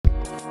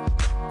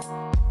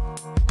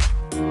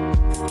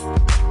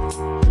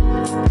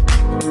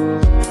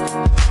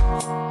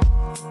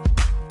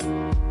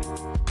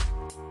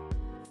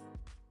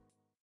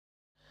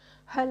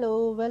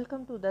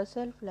welcome to the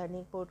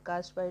Self-Learning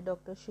Podcast by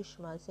Dr.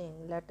 Sushma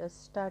Singh. Let us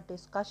start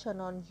discussion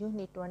on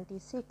Unit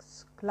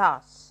 26,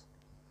 Class.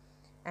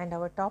 And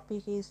our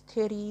topic is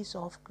Theories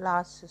of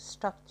Class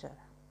Structure.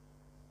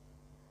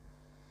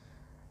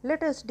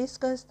 Let us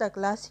discuss the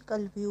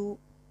classical view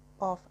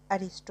of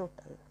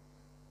Aristotle.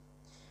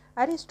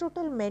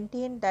 Aristotle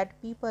maintained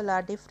that people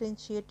are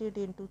differentiated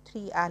into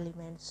three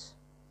elements.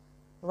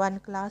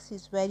 One class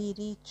is very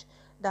rich,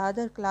 the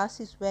other class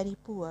is very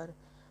poor.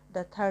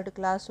 The third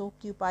class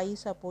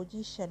occupies a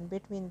position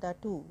between the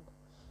two,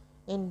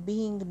 in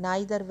being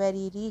neither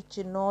very rich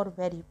nor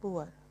very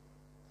poor.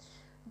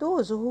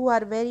 Those who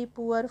are very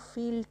poor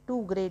feel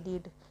too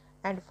graded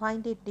and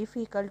find it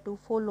difficult to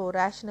follow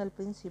rational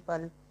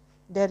principle.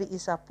 There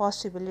is a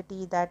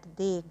possibility that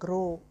they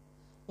grow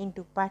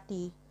into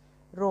petty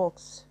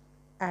rogues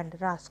and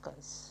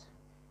rascals.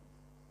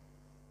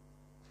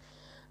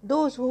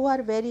 Those who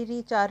are very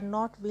rich are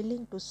not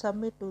willing to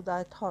submit to the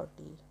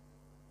authority.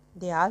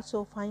 They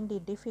also find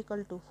it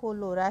difficult to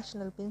follow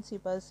rational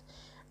principles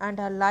and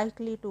are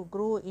likely to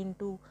grow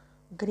into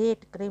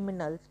great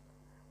criminals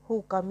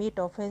who commit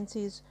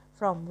offenses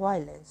from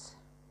violence.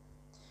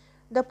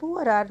 The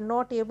poor are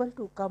not able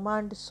to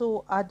command,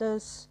 so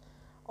others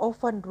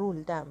often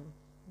rule them.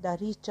 The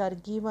rich are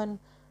given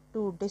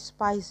to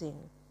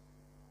despising.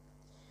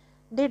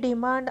 They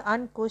demand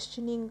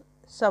unquestioning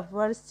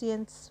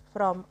subservience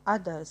from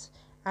others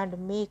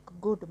and make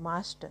good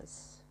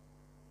masters.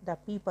 The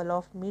people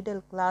of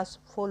middle class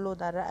follow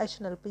the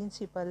rational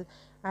principle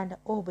and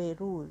obey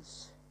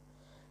rules.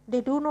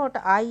 They do not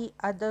eye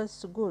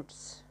others'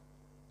 goods.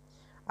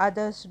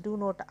 Others do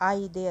not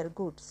eye their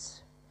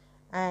goods,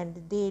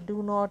 and they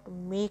do not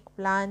make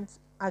plans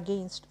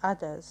against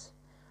others.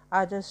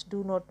 Others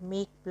do not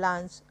make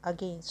plans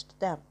against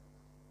them.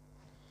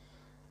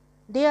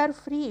 They are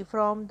free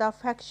from the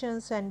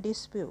factions and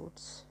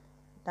disputes.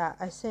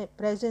 The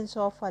presence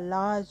of a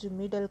large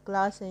middle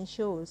class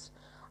ensures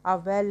a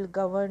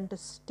well-governed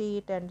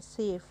state and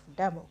safe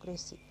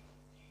democracy.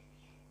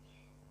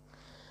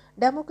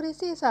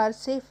 Democracies are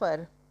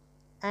safer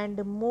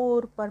and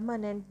more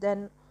permanent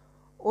than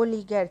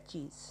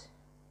oligarchies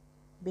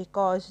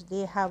because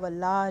they have a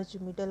large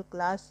middle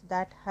class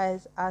that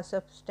has a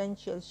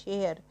substantial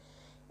share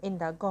in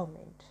the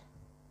government.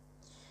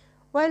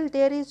 While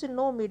there is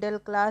no middle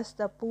class,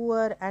 the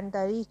poor and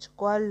the rich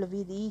quarrel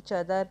with each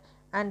other,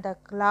 and the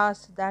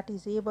class that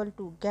is able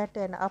to get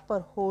an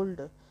upper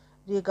hold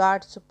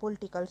regards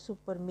political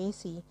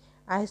supremacy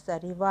as the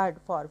reward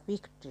for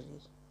victory.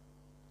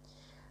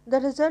 The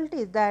result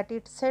is that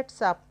it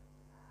sets up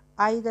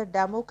either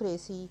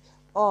democracy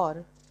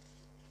or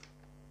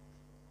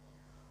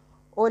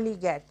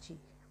oligarchy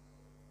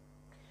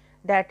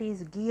that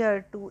is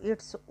geared to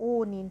its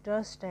own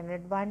interest and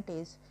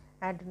advantage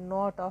and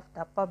not of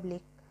the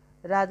public,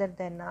 rather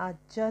than a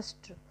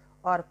just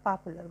or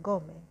popular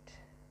government.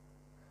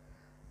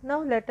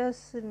 Now let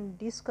us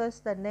discuss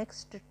the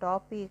next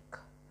topic,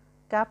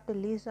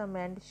 Capitalism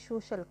and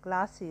Social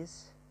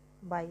Classes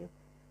by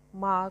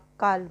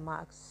Karl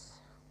Marx.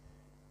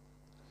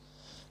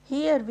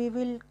 Here we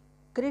will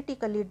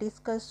critically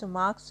discuss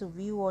Marx's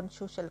view on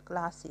social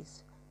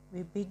classes.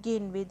 We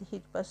begin with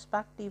his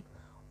perspective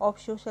of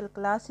social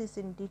classes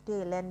in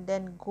detail and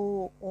then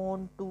go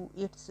on to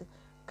its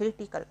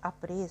critical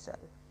appraisal.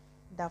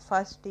 The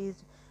first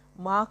is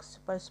Marx's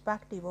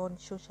perspective on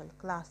social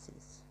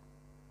classes.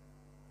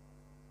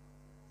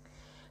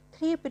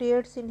 Three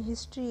periods in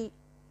history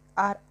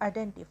are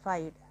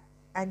identified: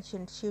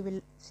 ancient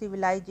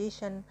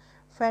civilization,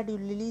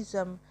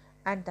 feudalism,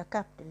 and the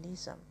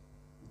capitalism.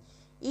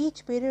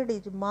 Each period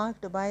is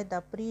marked by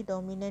the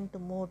predominant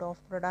mode of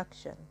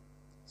production.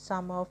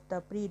 Some of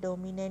the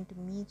predominant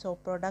means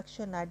of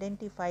production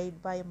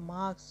identified by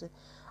Marx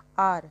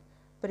are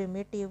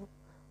primitive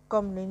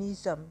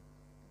communism,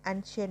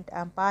 ancient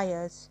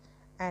empires,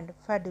 and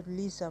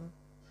feudalism,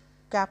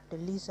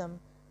 capitalism,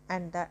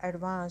 and the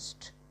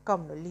advanced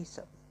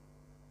communalism.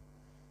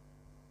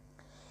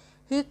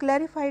 He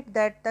clarified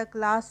that the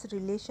class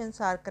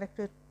relations are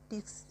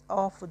characteristics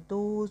of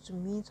those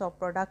means of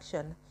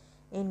production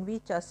in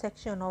which a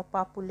section of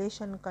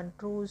population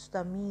controls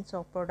the means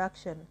of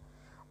production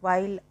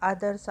while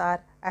others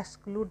are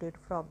excluded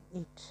from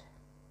it.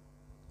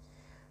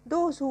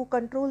 Those who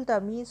control the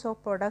means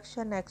of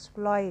production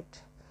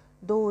exploit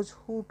those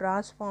who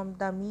transform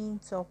the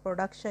means of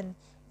production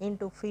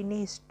into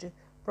finished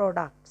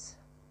products.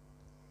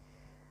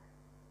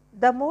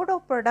 The mode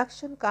of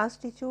production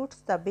constitutes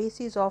the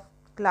basis of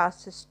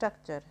class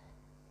structure.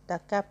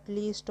 The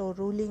capitalist or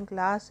ruling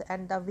class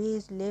and the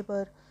wage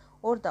labor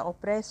or the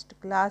oppressed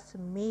class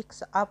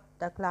makes up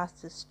the class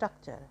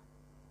structure.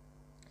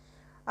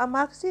 A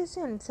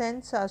Marxian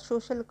sense, a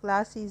social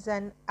class is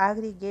an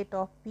aggregate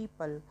of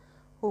people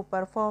who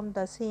perform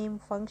the same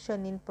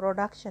function in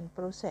production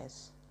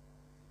process.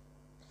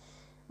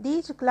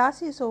 These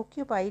classes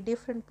occupy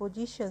different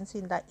positions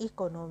in the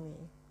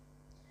economy.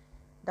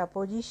 The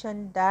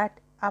position that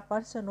a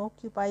person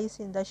occupies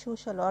in the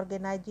social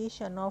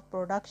organization of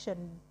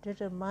production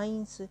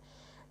determines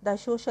the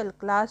social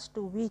class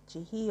to which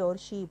he or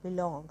she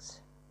belongs.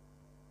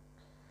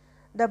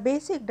 The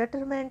basic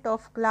determinant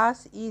of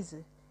class is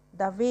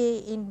the way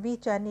in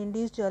which an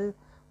individual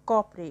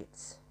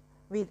cooperates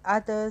with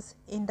others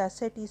in the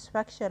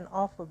satisfaction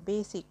of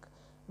basic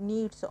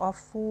needs of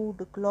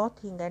food,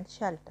 clothing, and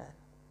shelter.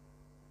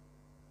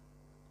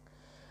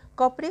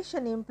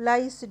 Cooperation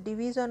implies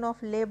division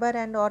of labor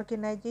and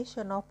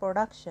organization of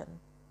production.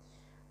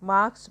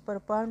 Marx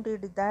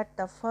propounded that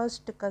the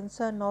first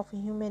concern of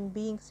human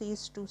beings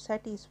is to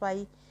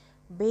satisfy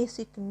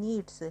basic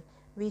needs,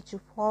 which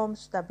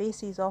forms the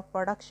basis of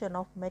production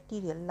of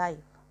material life.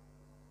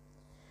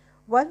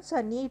 Once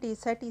a need is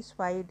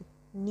satisfied,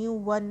 new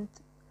ones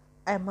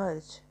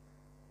emerge.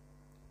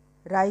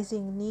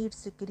 Rising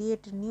needs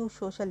create new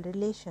social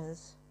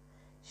relations.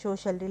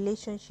 Social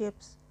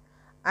relationships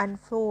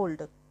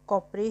unfold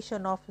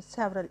cooperation of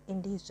several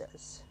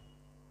individuals.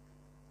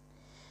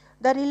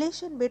 The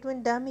relation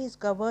between them is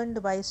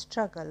governed by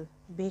struggle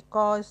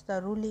because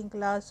the ruling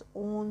class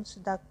owns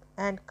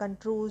and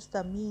controls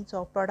the means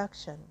of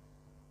production.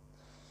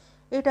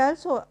 It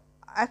also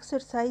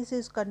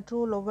exercises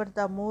control over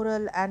the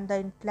moral and the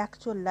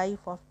intellectual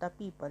life of the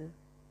people.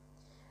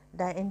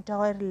 The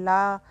entire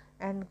law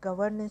and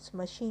governance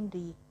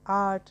machinery,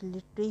 art,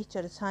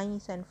 literature,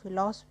 science, and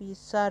philosophy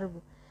serve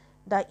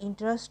the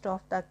interest of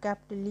the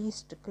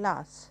capitalist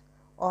class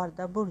or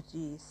the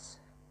bourgeois.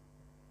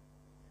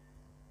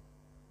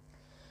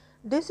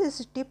 This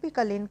is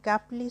typical in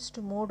capitalist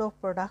mode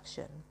of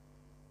production.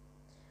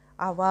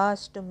 A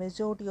vast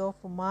majority of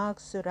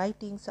Marx's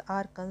writings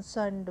are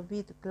concerned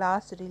with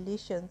class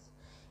relations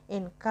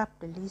in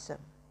capitalism.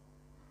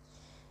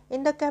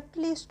 In the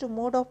capitalist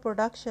mode of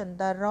production,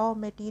 the raw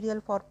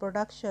material for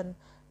production,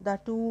 the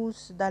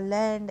tools, the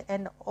land,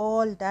 and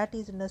all that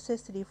is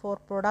necessary for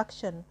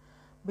production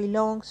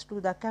belongs to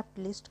the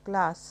capitalist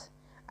class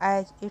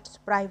as its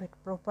private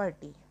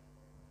property.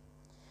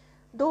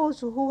 Those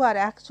who are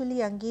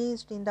actually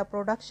engaged in the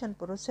production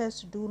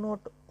process do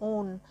not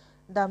own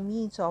the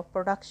means of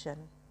production.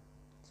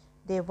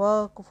 They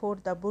work for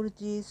the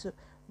bourgeois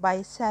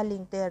by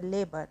selling their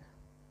labor,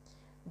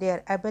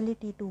 their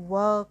ability to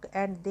work,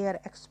 and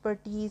their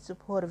expertise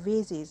for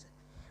wages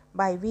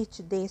by which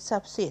they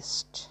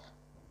subsist.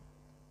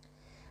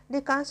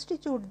 They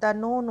constitute the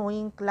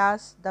no-knowing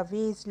class, the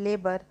wage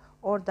labor,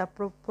 or the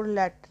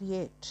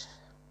proletariat.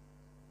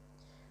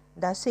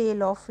 The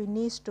sale of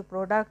finished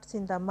products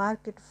in the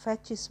market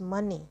fetches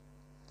money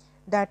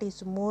that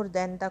is more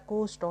than the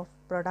cost of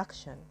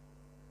production.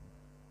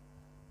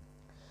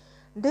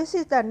 This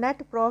is the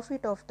net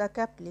profit of the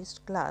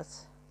capitalist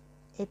class.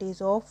 It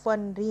is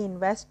often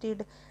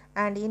reinvested,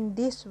 and in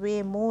this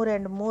way more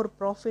and more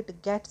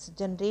profit gets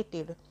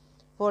generated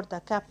for the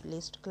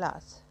capitalist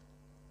class.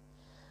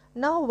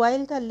 Now,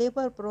 while the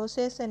labor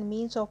process and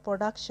means of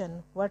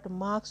production, what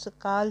Marx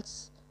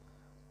calls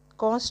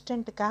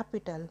constant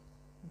capital,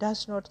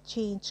 does not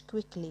change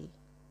quickly,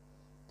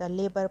 the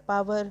labor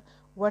power,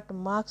 what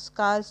Marx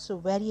calls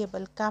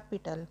variable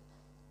capital,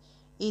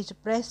 is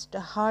pressed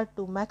hard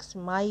to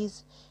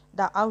maximize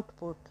the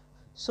output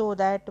so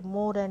that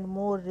more and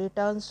more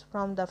returns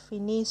from the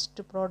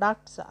finished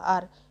products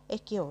are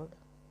acquired.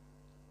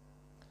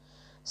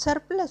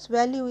 Surplus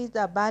value is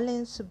the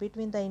balance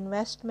between the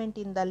investment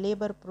in the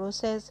labor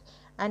process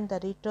and the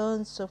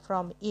returns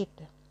from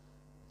it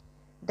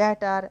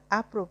that are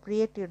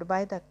appropriated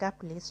by the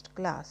capitalist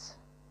class.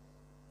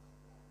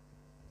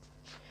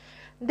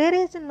 There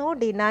is no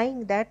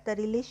denying that the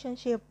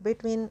relationship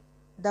between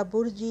the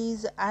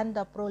bourgeois and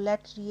the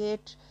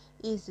proletariat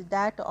is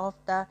that of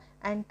the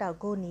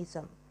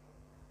antagonism,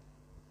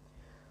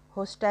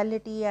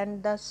 hostility,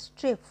 and the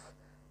strife.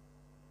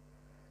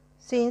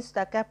 Since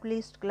the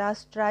capitalist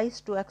class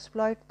tries to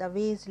exploit the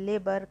wage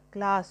labor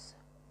class,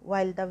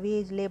 while the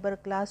wage labor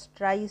class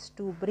tries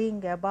to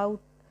bring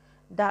about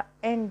the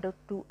end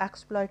to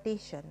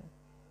exploitation.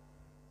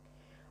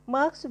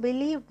 Marx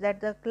believed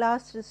that the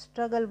class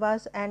struggle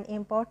was an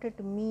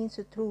important means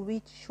through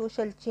which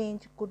social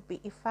change could be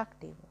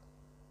effective.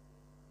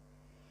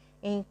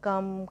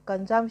 Income,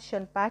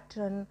 consumption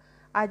pattern,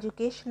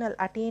 educational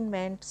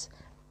attainments,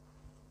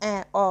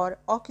 or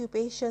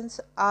occupations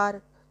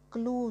are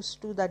clues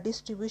to the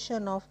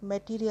distribution of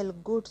material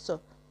goods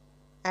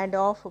and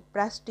of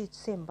prestige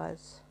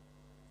symbols.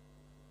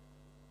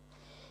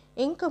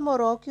 Income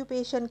or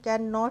occupation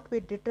cannot be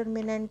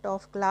determinant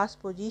of class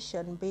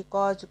position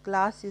because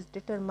class is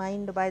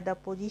determined by the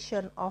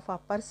position of a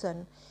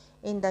person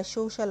in the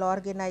social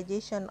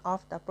organization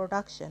of the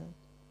production.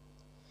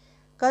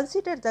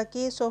 Consider the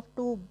case of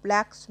two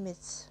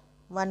blacksmiths,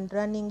 one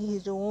running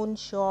his own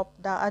shop,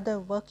 the other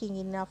working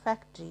in a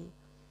factory.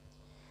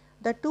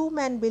 The two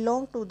men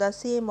belong to the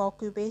same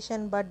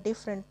occupation but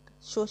different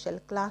social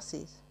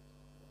classes.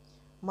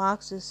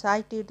 Marx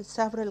cited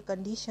several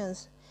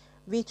conditions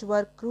which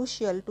were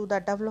crucial to the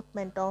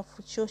development of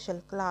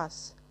social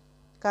class: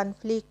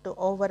 conflict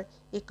over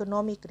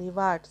economic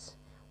rewards,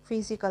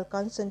 physical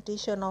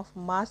concentration of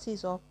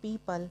masses of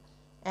people,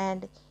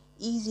 and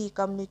easy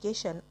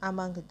communication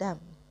among them.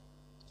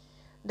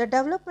 The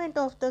development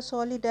of the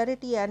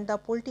solidarity and the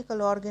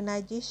political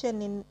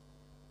organization in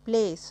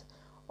place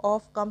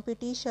of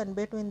competition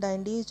between the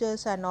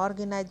individuals and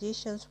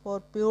organizations for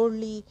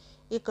purely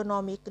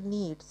economic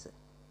needs.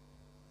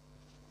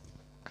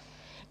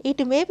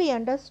 It may be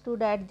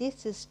understood at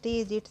this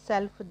stage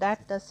itself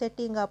that the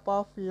setting up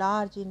of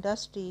large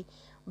industry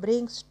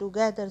brings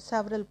together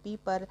several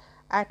people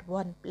at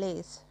one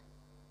place.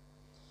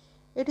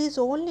 It is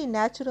only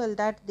natural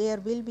that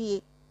there will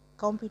be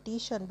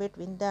competition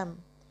between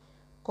them,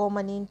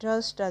 common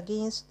interest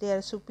against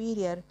their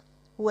superior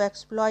who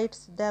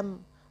exploits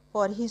them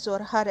for his or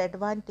her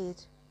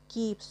advantage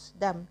keeps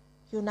them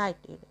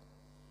united.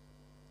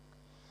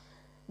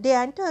 They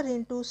enter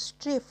into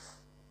strife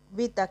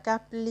with the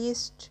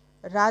capitalist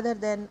rather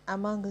than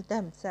among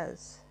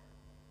themselves.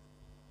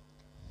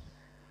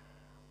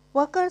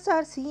 Workers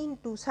are seen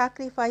to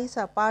sacrifice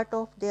a part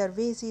of their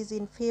wages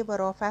in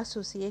favor of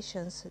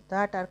associations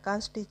that are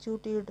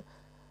constituted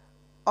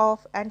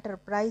of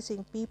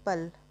enterprising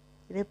people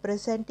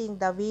representing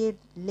the wage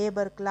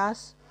labor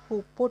class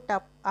who put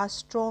up a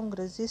strong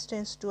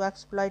resistance to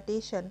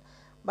exploitation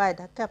by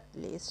the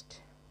capitalist.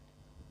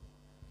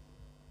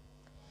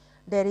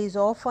 There is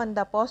often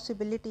the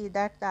possibility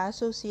that the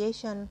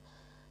association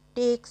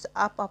takes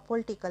up a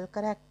political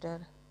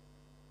character.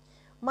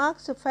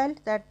 Marx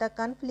felt that the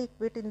conflict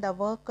between the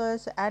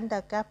workers and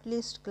the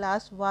capitalist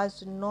class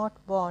was not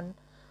born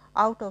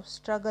out of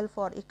struggle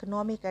for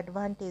economic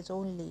advantage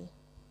only.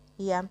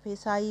 He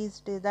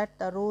emphasized that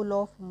the role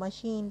of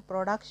machine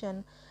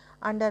production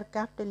under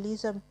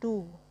capitalism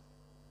too.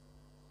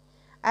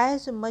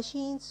 As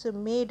machines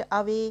made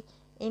a way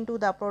into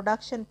the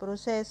production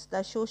process,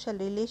 the social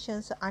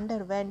relations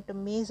underwent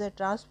major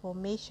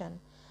transformation,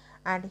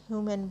 and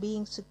human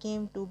beings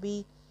came to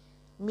be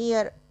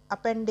mere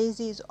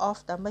appendages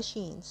of the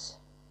machines.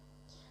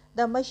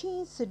 The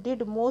machines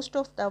did most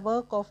of the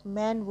work of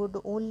man would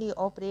only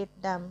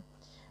operate them.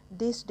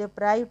 This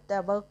deprived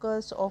the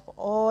workers of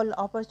all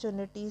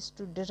opportunities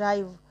to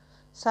derive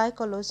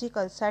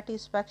psychological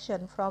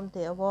satisfaction from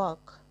their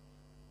work.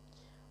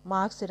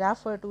 Marx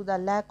referred to the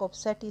lack of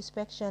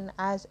satisfaction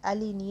as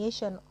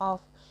alienation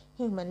of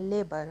human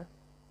labor.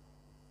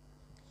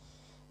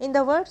 In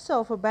the words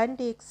of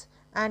Bendix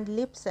and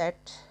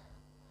Lipset,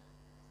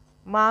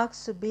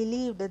 Marx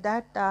believed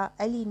that the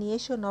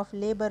alienation of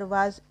labor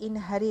was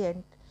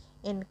inherent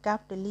in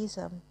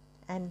capitalism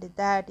and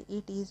that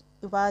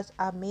was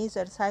a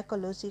major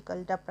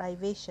psychological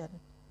deprivation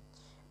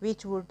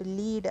which would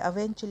lead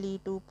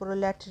eventually to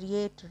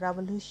proletariat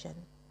revolution.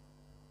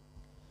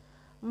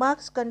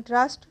 Marx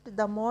contrasted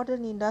the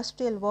modern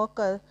industrial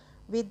worker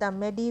with the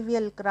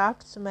medieval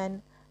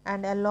craftsman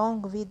and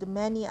along with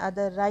many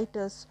other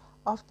writers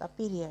of the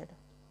period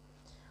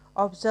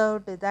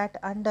observed that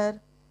under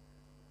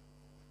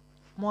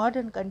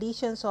modern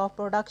conditions of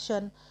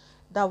production,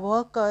 the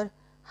worker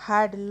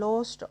had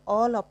lost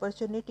all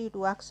opportunity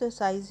to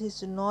exercise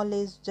his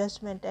knowledge,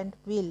 judgment, and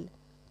will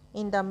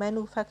in the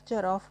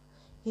manufacture of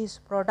his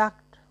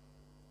product.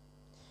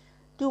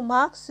 To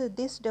Marx,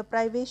 this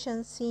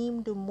deprivation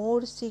seemed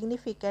more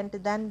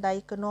significant than the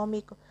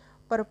economic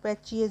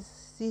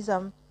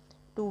perpetuism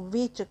to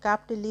which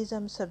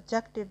capitalism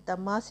subjected the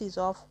masses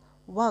of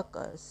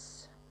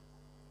workers.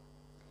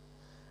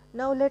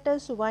 Now let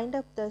us wind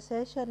up the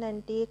session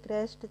and take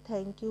rest.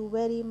 Thank you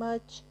very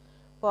much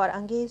for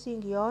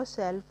engaging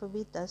yourself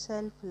with the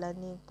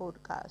self-learning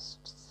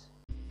podcasts.